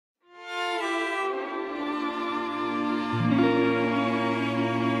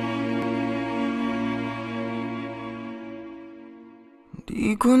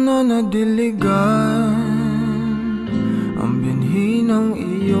Di ko na nadiligan ang binhi ng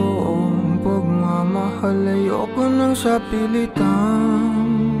iyong pagmamahal. Ayoko nang sa pilitan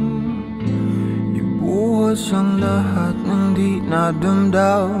ibuhos ang lahat ng di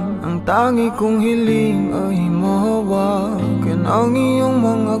nadamdam. Ang tangi kong hiling ay mahawakan ang iyong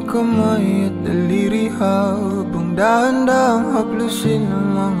mga kamay at daliri, habang dahan-dahang haplusin ang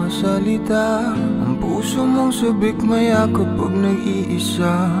mga salita. Ang puso mong sabik maya kapag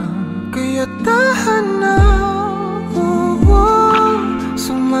nag-iisa. Kaya tahan na,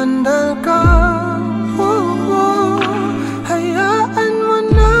 sumandal ka, hayaan mo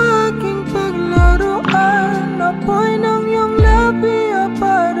na aking paglaruan. Apoy ng iyong labi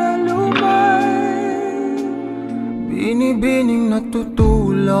para lumay, binibining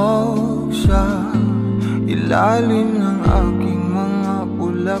natutulog sa ilalim ng aking mga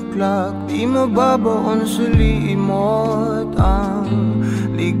bulaklak. Di mababaon sa limot ang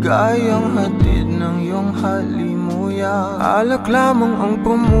ligayang hatid ng iyong halimuyak. Alak lamang ang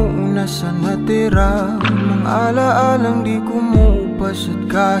pamuuna sa natira, mga alaalang di kumupas. At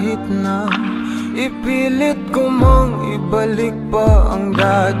kahit na ipilit ko mang ibalik pa ang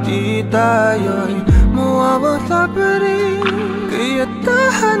dati, tayo'y mawawala pa rin. Kaya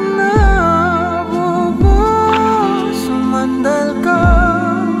tahan na, sumandal ka,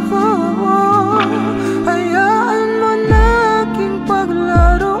 hayaan mo na aking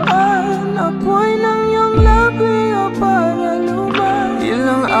paglaruan. Apoy ng iyong labi para lumay.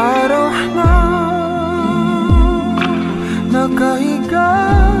 Ilang araw na nakahiga,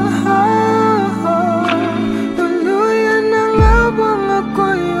 tuluyan na nga bang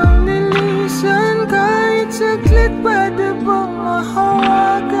ako'y ang nilisan? Kahit saglit pwede bang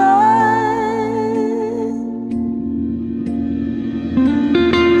mahawagan?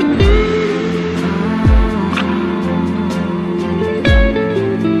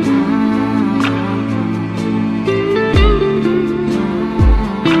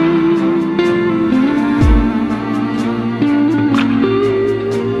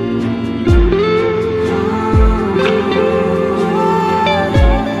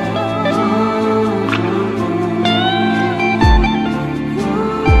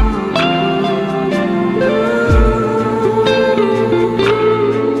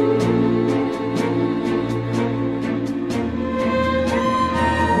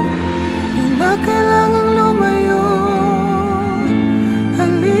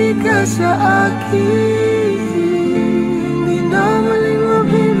 Sa akin, di na maling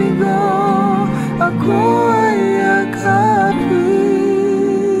mabibigo, ako ay yakapin.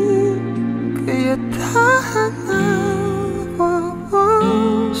 Kaya tahan na,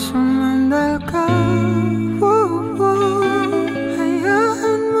 sumandal ka,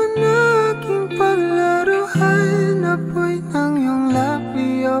 hayaan mo na aking paglaruan. Apoy ng iyong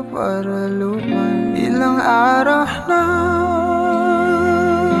labi para lumay. Ilang araw na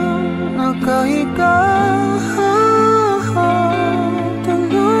nakahiga,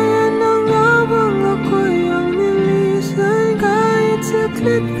 tuluyan na nga bang ako'y ang nilisan? Kahit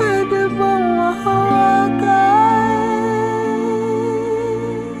saglit pwede bang mahawagan?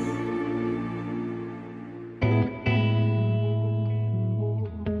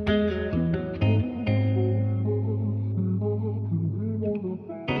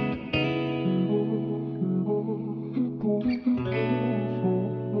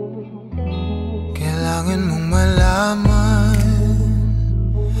 Kailangan mong malaman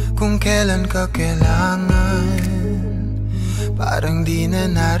kung kailan ka kailangan. Parang di na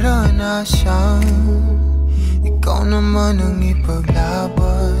naranasan, ikaw naman ang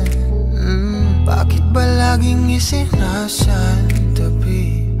ipaglaban. Bakit ba laging isinasantabi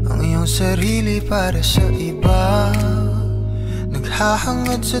ang iyong sarili para sa iba?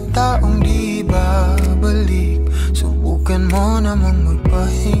 Naghahangad sa taong di babalik. Subukan mo namang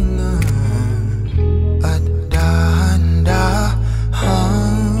magpahinga at dahan-dahang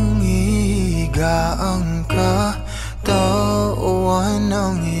higa ang katawan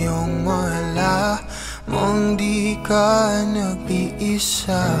ng iyong malamang di ka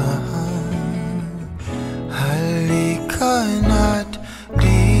nag-iisa. Halika na't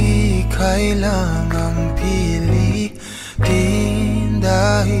di kailangang pilitin,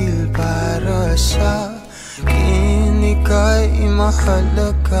 dahil para sa akin ika'y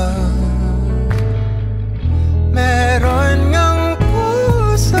mahalaga. Meron ngang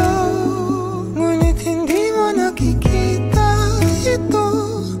puso, ngunit hindi mo nakikita ito.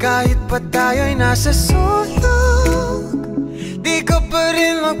 Kahit pa tayo'y nasa sulok, di ka pa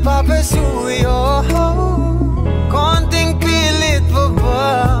rin magpapasuyo. Konting pilit pa ba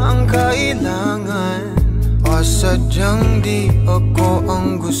ang kailangan? O sadyang di ako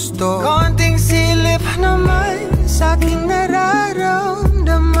ang gusto. Konting silip naman sa aking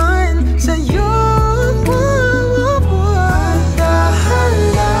nararamdaman sa'yo.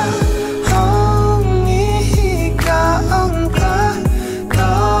 Handa-handa ang ihiga ang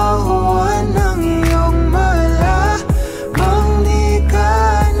katawan ng iyong malamang di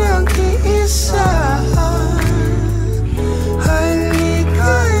ka nag-iisa.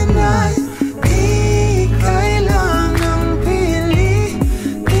 Halika na, di kailangang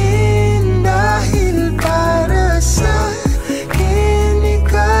pilitin dahil para sa akin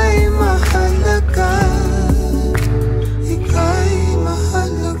ika'y mahalaga. Ika'y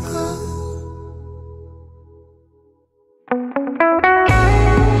mahalaga.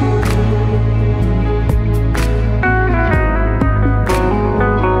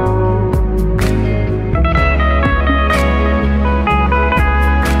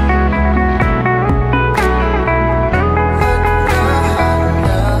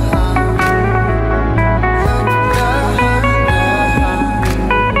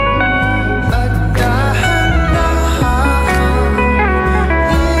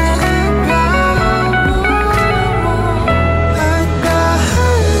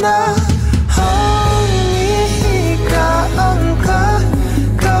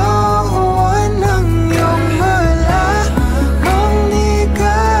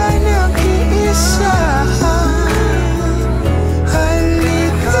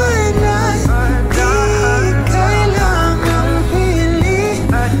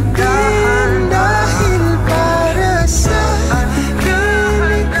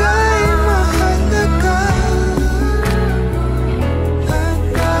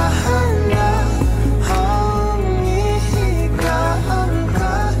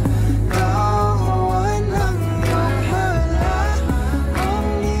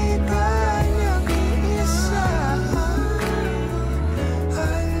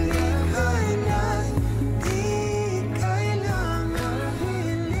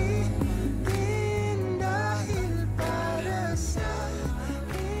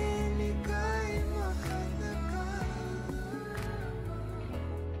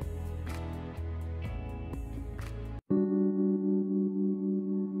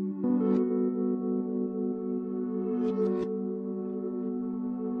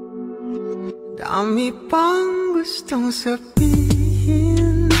 Dami pang gustong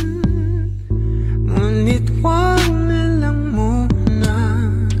sabihin, ngunit wag na lang muna.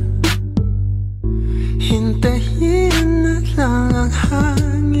 Hintayin na lang ang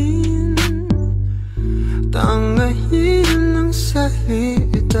hangin, tangayin ang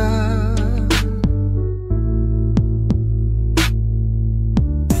salita.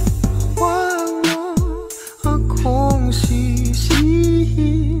 Wag mo akong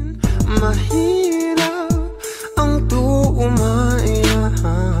sisihin, mahirap ang tumaya.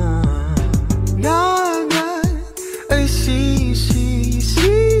 Dagat ay sisisirin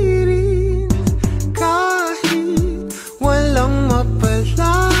kahit walang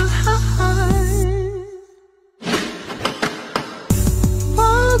mapalahan.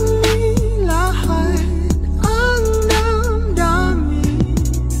 Pag nilahad ang damdamin,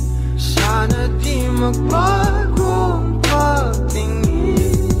 sana di magbagong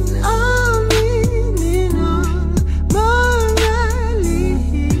pagtingin. Aminin ang mga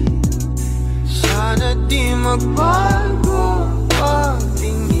lihim, sana di magbagong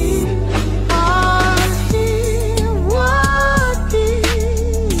pagtingin. Pahiwati,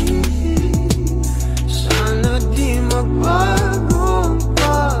 sana di magbagong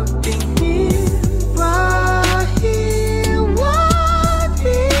pagtingin. Pahiwati,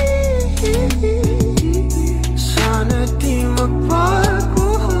 sana di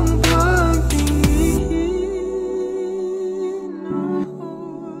magbagong pagtingin.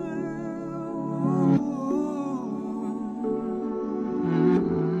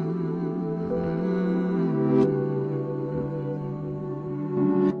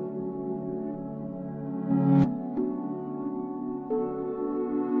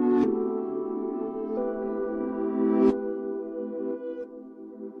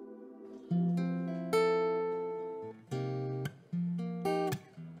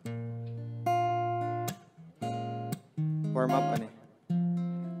 Warm up ani.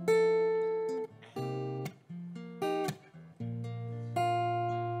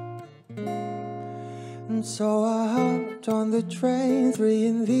 And so I hopped on the train 3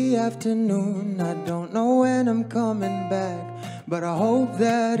 in the afternoon. I don't know when I'm coming back, but I hope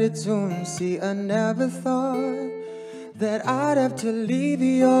that it's soon. See, I never thought that I'd have to leave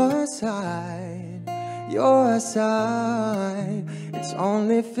your side. your side. It's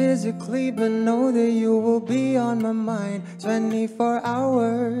only physically, but know that you will be on my mind 24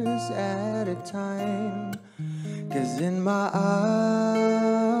 hours at a time. 'Cause in my eyes,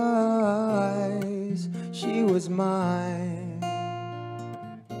 she was mine.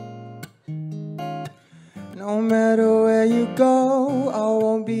 No matter where you go, I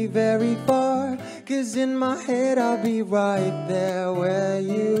won't be very far. 'Cause in my head, I'll be right there where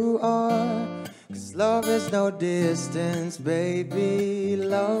you are. 'Cause love has no distance, baby.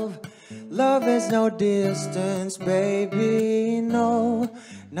 Love has no distance, baby. No,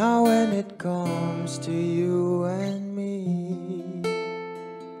 not when it comes to you and me.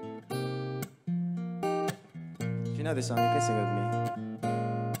 If you know this song, you can sing with me.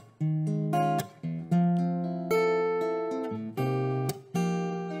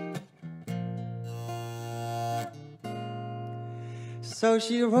 So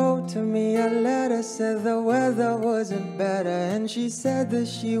she wrote to me a letter, said the weather wasn't better, and she said that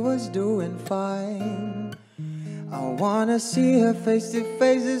she was doing fine. I wanna see her face to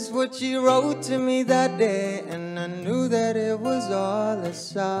face, is what she wrote to me that day, and I knew that it was all a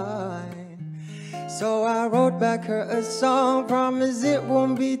sign. So I wrote back her a song, promise it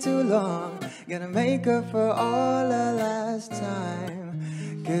won't be too long. Gonna make her for all her last time.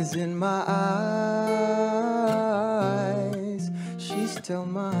 'Cause in my eyes, she's still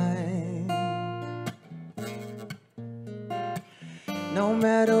mine. No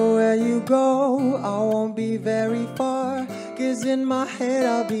matter where you go, I won't be very far. 'Cause in my head,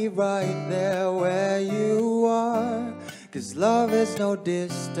 I'll be right there where you are. 'Cause love has no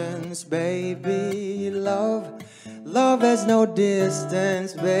distance, baby. Love has no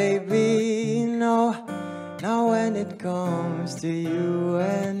distance, baby. No, not when it comes to you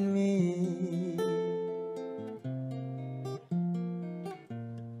and me.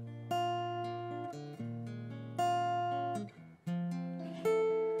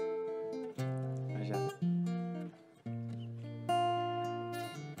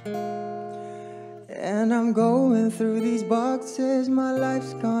 And I'm going through these boxes, my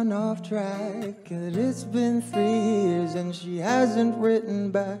life's gone off track. And it's been 3 years and she hasn't written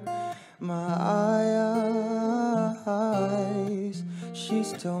back. My eyes, she's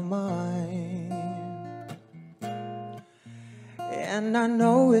still mine. And I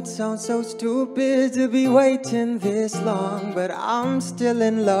know it sounds so stupid to be waiting this long, but I'm still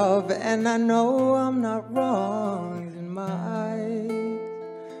in love and I know I'm not wrong. In my eyes,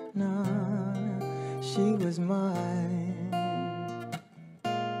 nah, she was mine.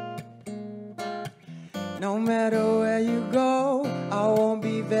 No matter where you go, I won't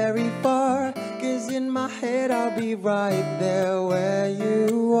be very far. 'Cause in my head, I'll be right there where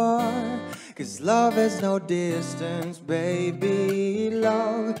you are. 'Cause love has no distance, baby.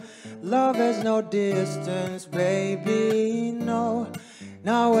 Love has no distance, baby. No,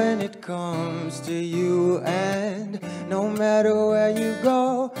 not when it comes to you. And no matter where you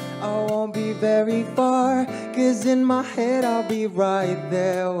go, I won't be very far. 'Cause in my head, I'll be right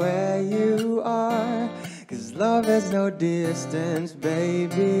there where you are. 'Cause love has no distance,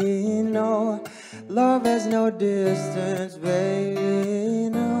 baby. No, love has no distance, baby.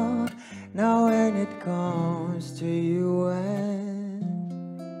 No, now when it comes to you and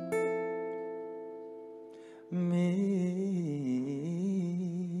me.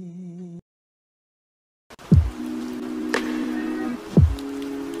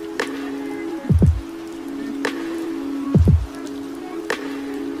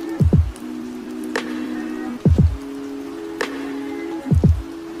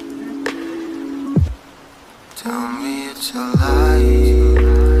 Tell me it's a lie.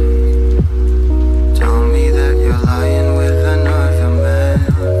 Tell me that you're lying with another man.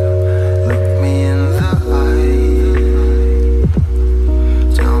 Look me in the eye.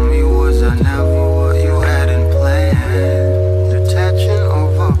 Tell me, was I never what you hadn't planned? Detaching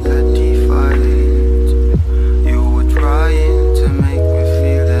over petty fights. You were trying to make me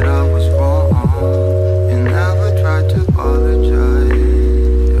feel that I was wrong. You never tried to apologize.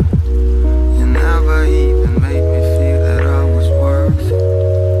 You never even made me feel that I was worth it.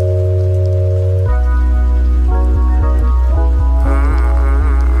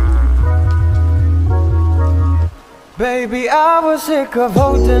 Baby, I was sick of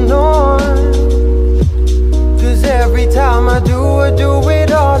holding on. 'Cause every time I do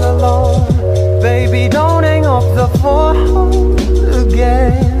it all alone. Baby, don't hang up the phone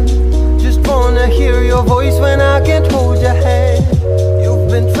again. Just wanna hear your voice when I can't hold your hand. You've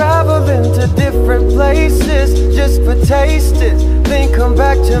been traveling to different places just for tastes. Then come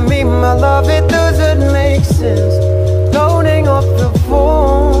back to me, my love, it doesn't make sense. Don't hang up the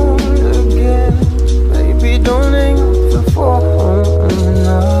phone again, baby.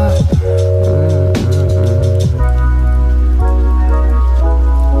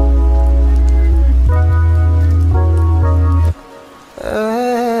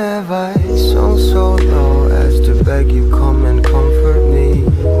 beg you come and comfort me,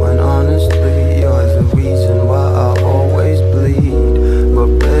 when honestly you're the reason why I always bleed.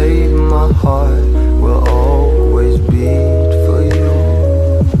 But babe, my heart will always beat for you.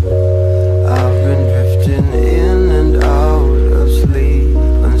 I've been drifting in and out of sleep,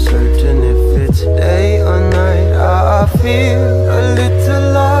 uncertain if it's day or night. I feel a little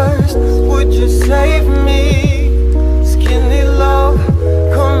lost, would you save me? Skinny love,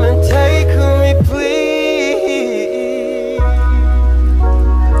 come and take me please.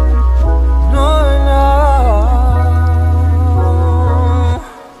 No, no.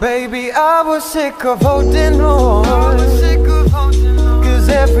 Baby, I was sick of holding on, cause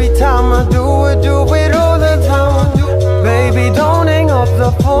every time I do it all the time. Baby, don't hang up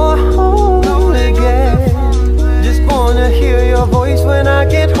the phone again. Just wanna hear your voice when I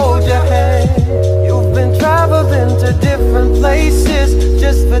can't hold your hand. You've been traveling to different places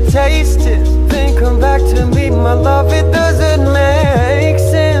just for tastes. Then come back to me, my love, it doesn't make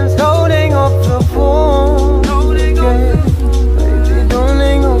sense. Don't hang up the phone again. Baby, don't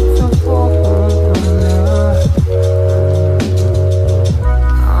hang up the phone.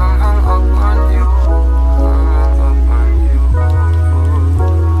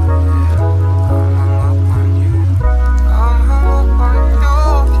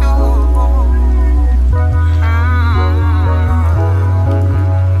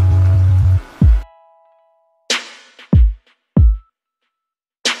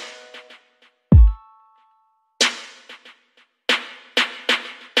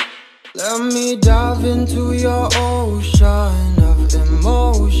 Let me dive into your ocean of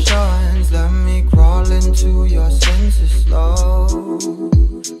emotions. Let me crawl into your senses slow.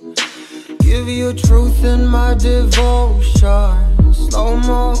 Give you truth in my devotion. Slow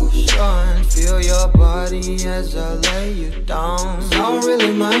motion, feel your body as I lay you down. Don't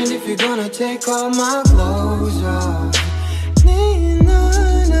really mind if you're gonna take all my clothes off. Need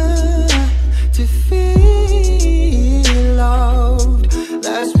none to feel loved.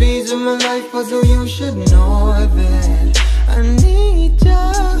 Last piece of my life, although you should know that I need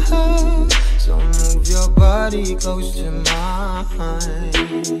you. So move your body close to mine.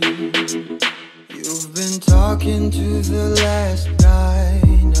 You've been talking to the last guy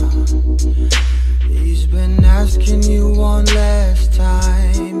now. He's been asking you one last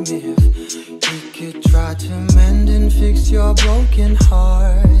time if he could try to mend and fix your broken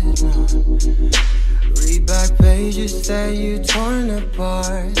heart now. Read back pages that you torn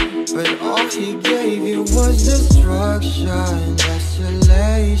apart, but all he gave you was destruction,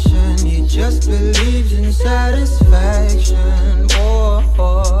 desolation. He just believes in satisfaction.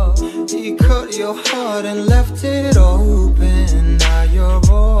 Oh, he cut your heart and left it open. Now you're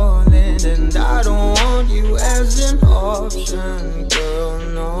rolling, and I don't want you as an option, girl,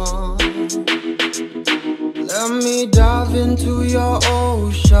 no. Let me dive into your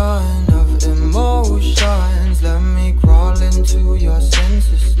ocean of emotions. Let me crawl into your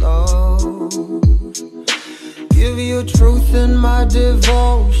senses slow. Give you truth in my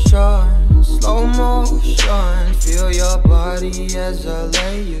devotion. Slow motion, feel your body as I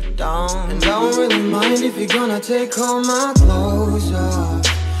lay you down. And I don't really mind if you're gonna take all my clothes off.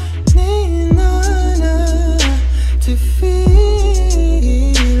 Need none to feel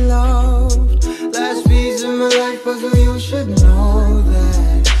loved. Last piece of my life, but you should know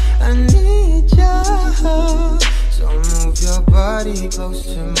that I need you. So move your body close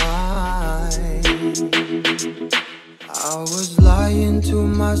to mine. I was lying to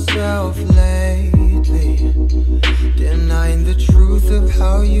myself lately, denying the truth of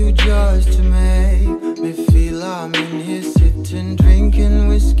how you just make me feel. I'm in here sitting, drinking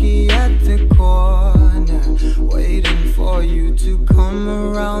whiskey at the corner, waiting for you to come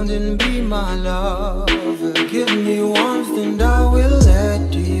around and be my lover. Give me warmth and I will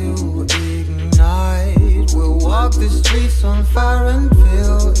let you ignite. We'll walk the streets on fire and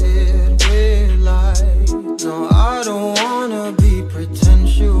fill it with light. No, I don't wanna be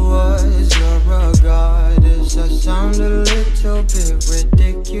pretentious. You're a goddess. I sound a little bit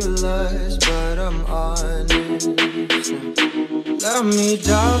ridiculous, but I'm honest. Let me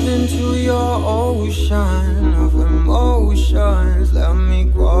dive into your ocean of emotions. Let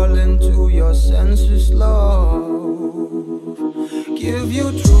me crawl into your senses, love. Give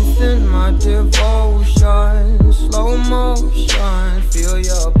you truth in my devotion. Slow motion, feel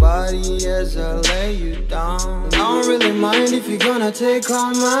your body as I lay you down. I don't really mind if you're gonna take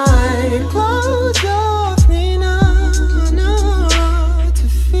all my clothes off. Need none to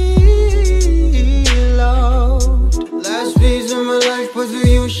feel loved. Last piece of my life, but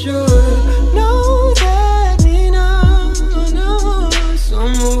you should know that. Need none, so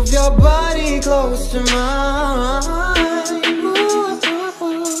move your your body close to mine.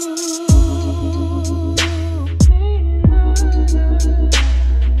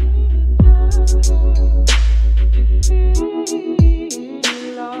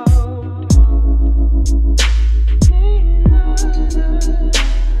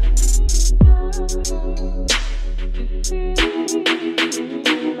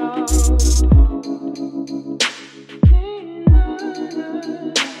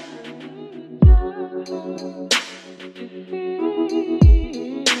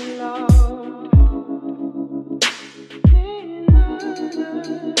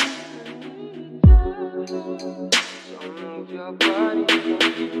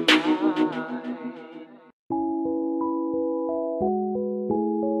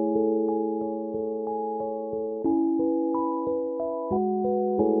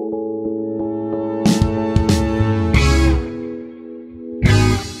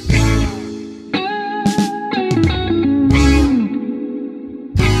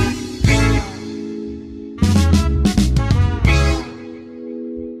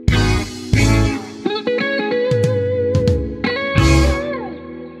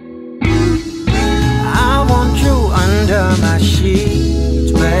 My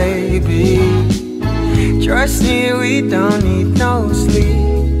sheets, baby. Trust me, we don't need no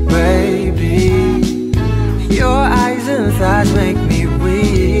sleep, baby. Your eyes and thighs make me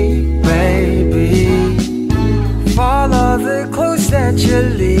weak, baby. Follow the clothes that you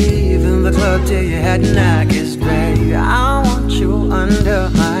leave in the club till your head and neck is, baby. I want you under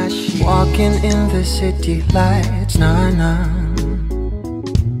my sheets. Walking in the city lights, nah.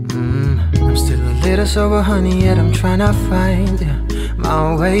 I'm still a little sober, honey, yet I'm tryna find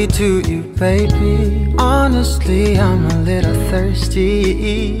my way to you, baby. Honestly, I'm a little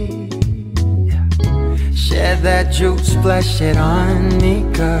thirsty. Share that juice, splash it on me,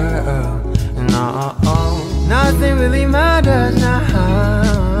 girl. No, nothing really matters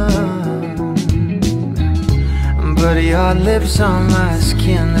now, but your lips on my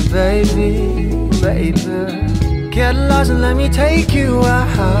skin, baby. Get lost and let me take you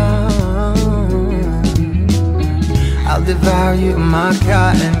out. I'll devour you, my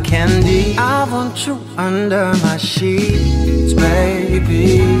cotton candy. I want you under my sheets,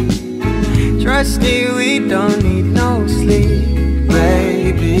 baby. Trust me, we don't need no sleep,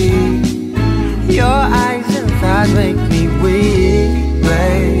 baby. Your eyes and thighs make me weak,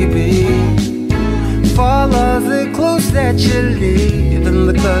 baby. Follow the clothes that you leave in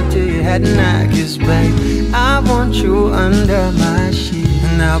the club till your head and neck is, babe. I want you under my sheets.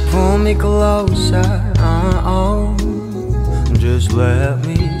 Now pull me closer, just let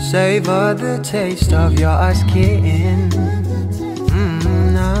me savor the taste of your skin.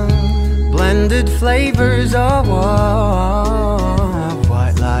 Blended flavors of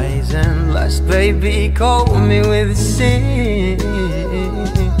white lies and lust, baby, coat me with sin.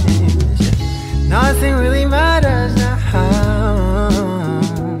 Nothing really matters now,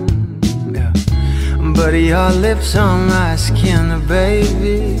 but your lips on my skin,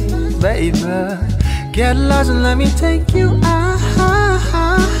 baby. Get lost and let me take you out.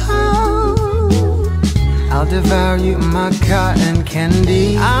 I'll devour you, my cotton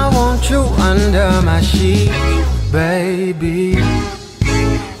candy. I want you under my sheets, baby.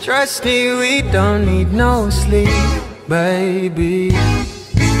 Trust me, we don't need no sleep, baby.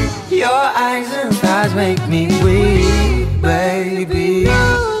 Your eyes and thighs make me weak, baby.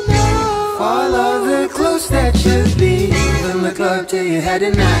 Follow the clothes that you leave in the club till your head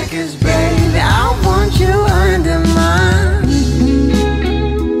and neck is, baby. I want you under mine.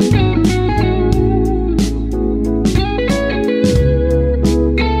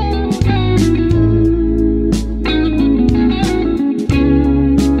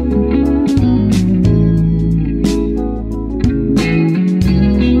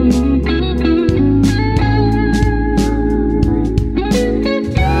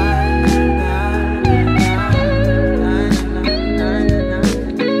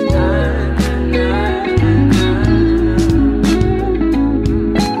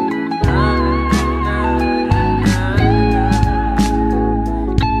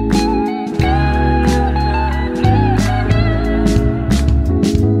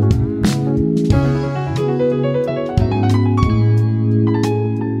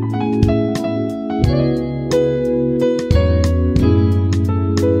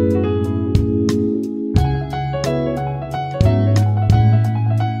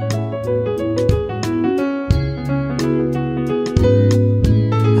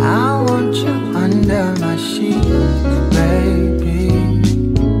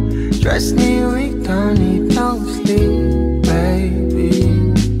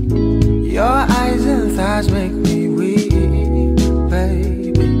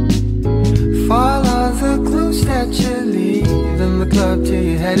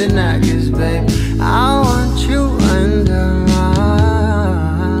 and I guess, babe, I want you under my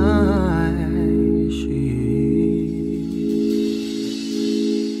sheet.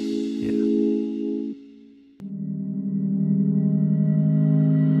 Yeah.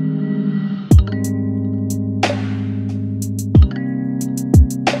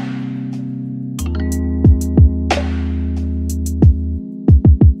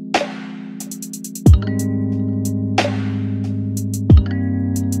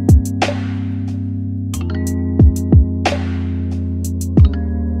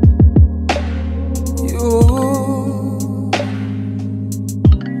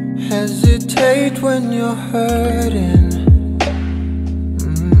 Hesitate when you're hurting,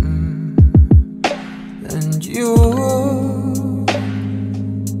 and you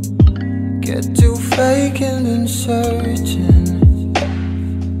get to faking and searching.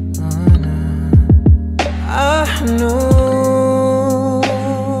 I know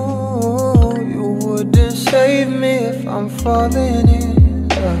you wouldn't save me if I'm falling in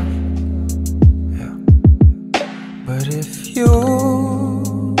love, yeah. But if you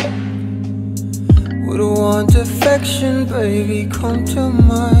would want affection, baby, come to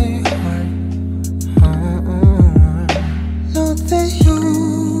my heart. Know that you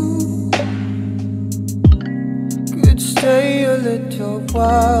could stay a little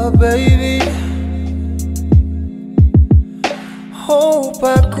while, baby. Hope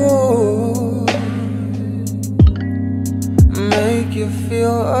I could make you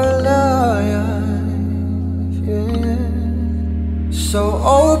feel alive, yeah. So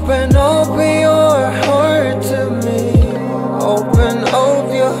open up your heart to me. Open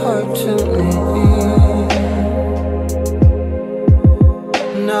up your heart to me.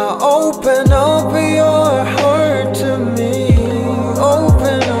 Now open up your heart to me.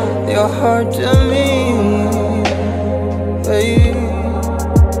 Open up your heart to me, baby.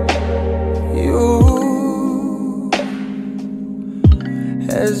 You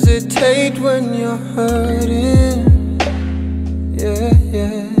hesitate when you're hurting, yeah,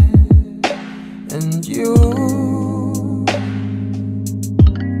 yeah. And you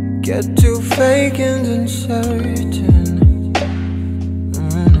get to faking and certain.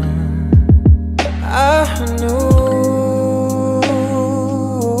 I knew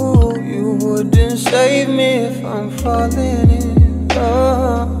you wouldn't save me if I'm falling in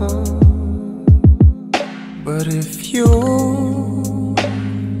love. But if you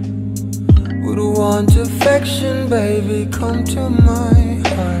would want affection, baby, come to my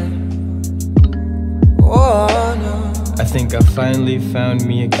heart. Oh, no. I think I finally found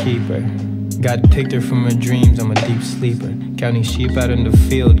me a keeper. God picked her from her dreams, I'm a deep sleeper. Counting sheep out in the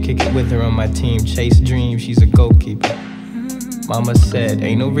field, kick it with her on my team. Chase dreams, she's a goalkeeper. Mama said,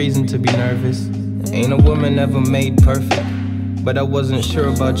 ain't no reason to be nervous. Ain't a woman ever made perfect. But I wasn't sure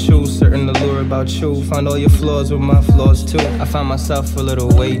about you, certain allure about you. Found all your flaws with my flaws too. I found myself a little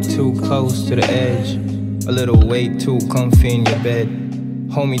way too close to the edge, a little way too comfy in your bed.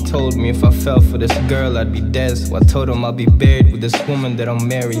 Homie told me if I fell for this girl I'd be dead, so I told him I'll be buried with this woman that I'm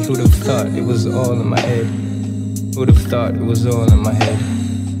married. Who'd have thought it was all in my head? Who'd have thought it was all in my head?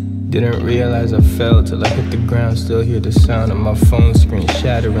 Didn't realize I fell till I hit the ground. Still hear the sound of my phone screen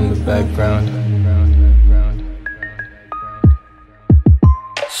shatter in the background.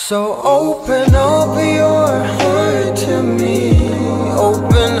 So open up your heart to me.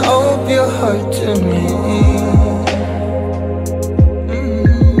 Open up your heart to me.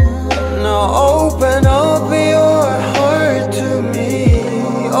 Now open up your heart to me.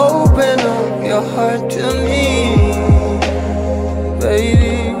 Open up your heart to me,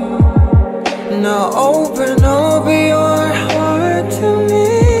 baby. Now open up your heart to me.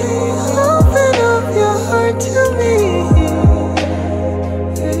 Open up your heart to me.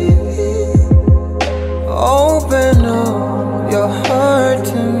 Open up your heart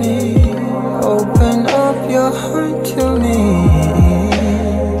to me. Open up your heart to me.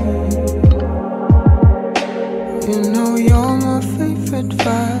 You know you're my favorite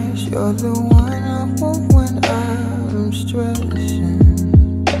vibe. You're the one I want when I'm stressing.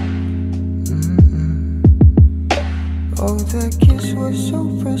 Oh, that kiss was so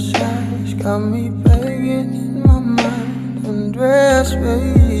precise. Got me begging in my mind. Undress,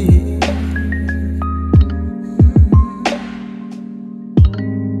 baby.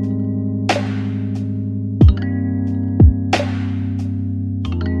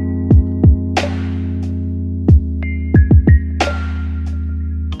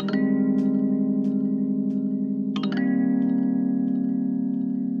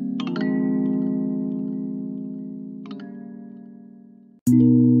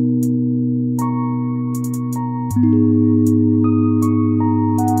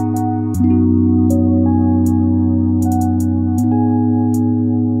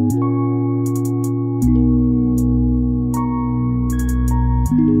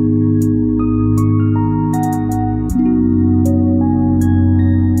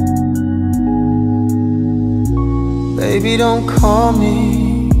 Baby, don't call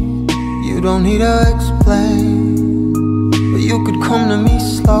me, you don't need to explain. But you could come to me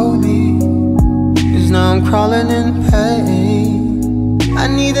slowly, 'cause now I'm crawling in pain. I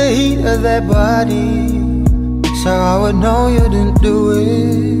need the heat of that body, so I would know you didn't do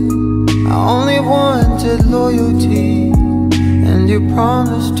it. I only wanted loyalty, and you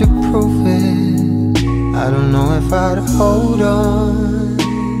promised to prove it. I don't know if I'd hold on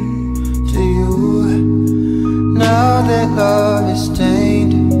to you now that love is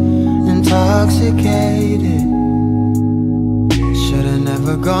stained, intoxicated. Should've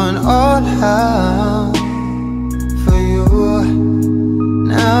never gone all out for you.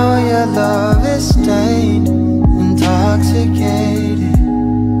 Now your love is stained, intoxicated.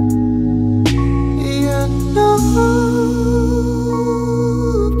 You know,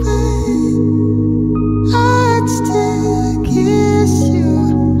 babe, I'd still kiss you.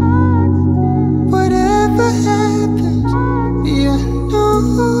 Whatever happens, you know,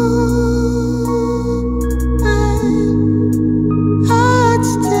 babe, I'd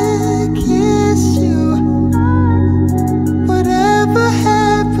still kiss you. Whatever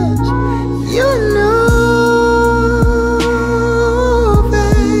happens, you know.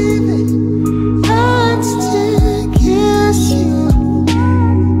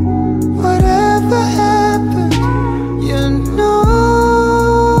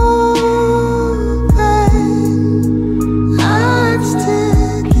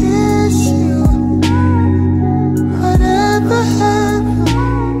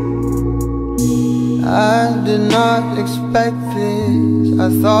 Expect this, I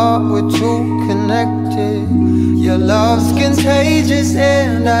thought we're too connected. Your love's contagious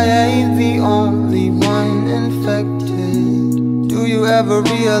and I ain't the only one infected. Do you ever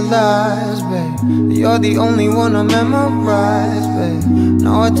realize, babe, you're the only one I memorize, babe?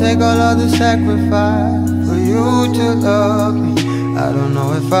 Now I take all of the sacrifice for you to love me. I don't know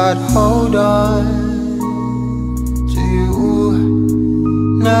if I'd hold on to you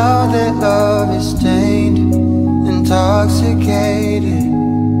now that love is stained, intoxicated.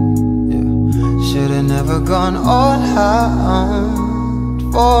 Yeah. Should've never gone all out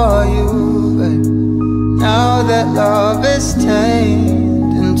for you, babe. Now that love is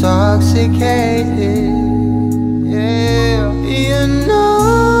stained, intoxicated. Yeah, you know.